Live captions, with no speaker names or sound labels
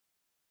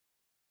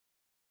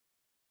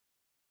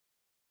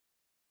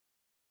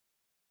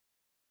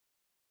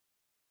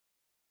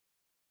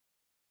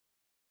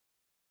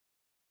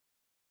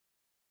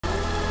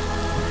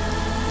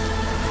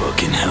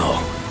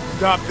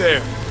Stop there.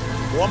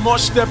 One more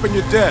step and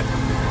you're dead.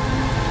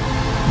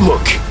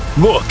 Look,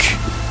 look.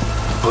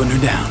 Putting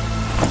her down.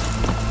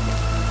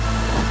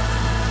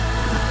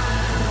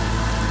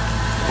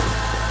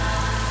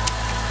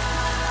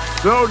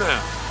 Go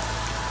now.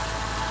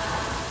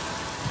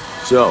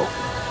 So,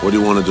 what do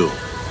you want to do?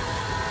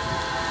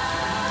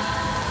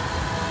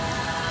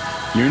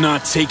 You're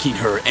not taking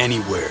her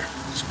anywhere.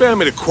 Spare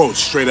me the quote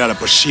straight out of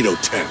Bushido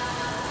 10.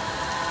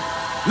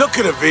 Look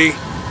at her, V.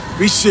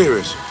 Be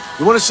serious.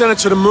 You want to send her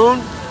to the moon?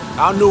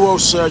 Our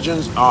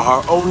neurosurgeons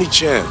are her only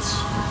chance.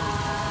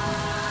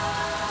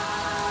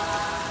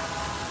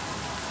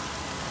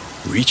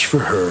 Reach for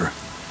her,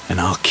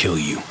 and I'll kill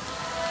you.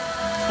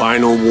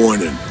 Final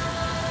warning.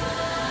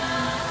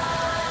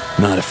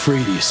 Not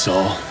afraid of you,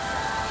 Saul.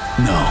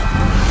 No.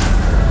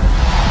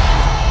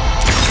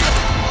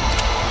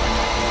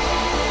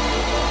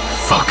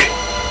 Fuck.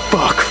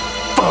 Fuck.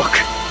 Fuck.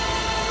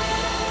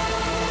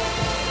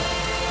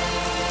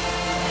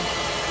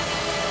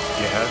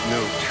 You have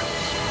no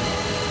choice.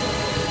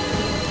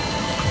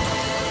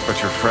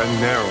 But your friend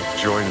now will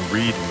join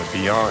Reed in the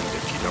Beyond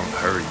if you don't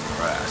hurry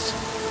your ass.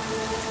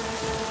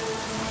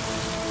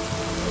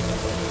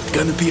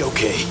 Gonna be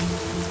okay.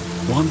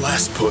 One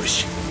last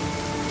push.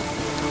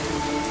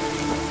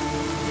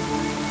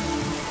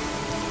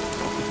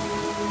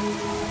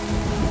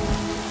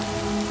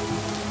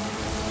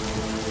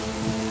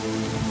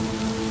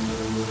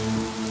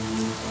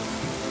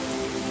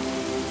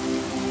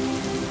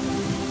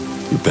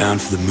 You're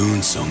bound for the moon,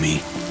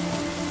 Somi.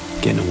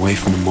 Getting away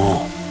from them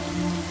all.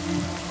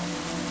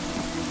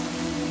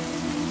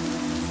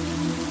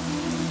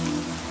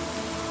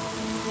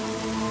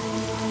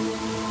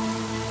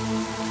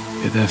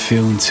 Get that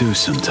feeling too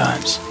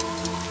sometimes.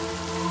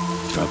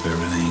 Drop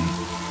everything,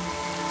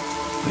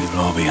 leave it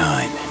all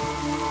behind.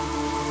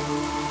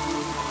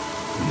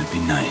 Wouldn't it be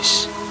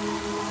nice?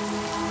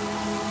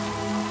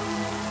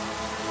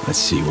 Let's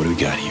see, what do we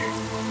got here?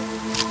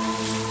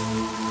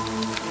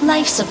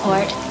 Life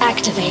support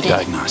activated.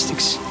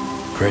 Diagnostics.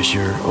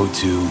 Pressure,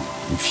 O2,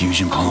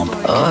 infusion pump.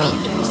 Onboard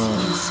computers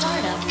in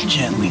startup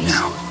Gently configuration.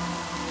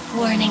 now.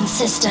 Warning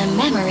system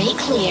memory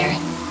clear.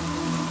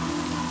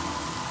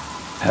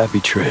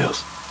 Happy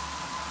trails.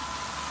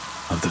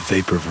 Of the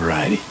vapor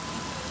variety.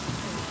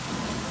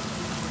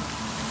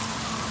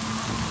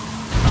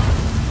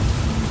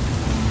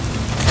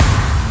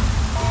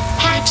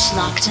 Hatch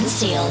locked and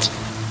sealed.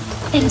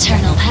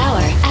 Internal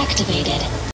power activated.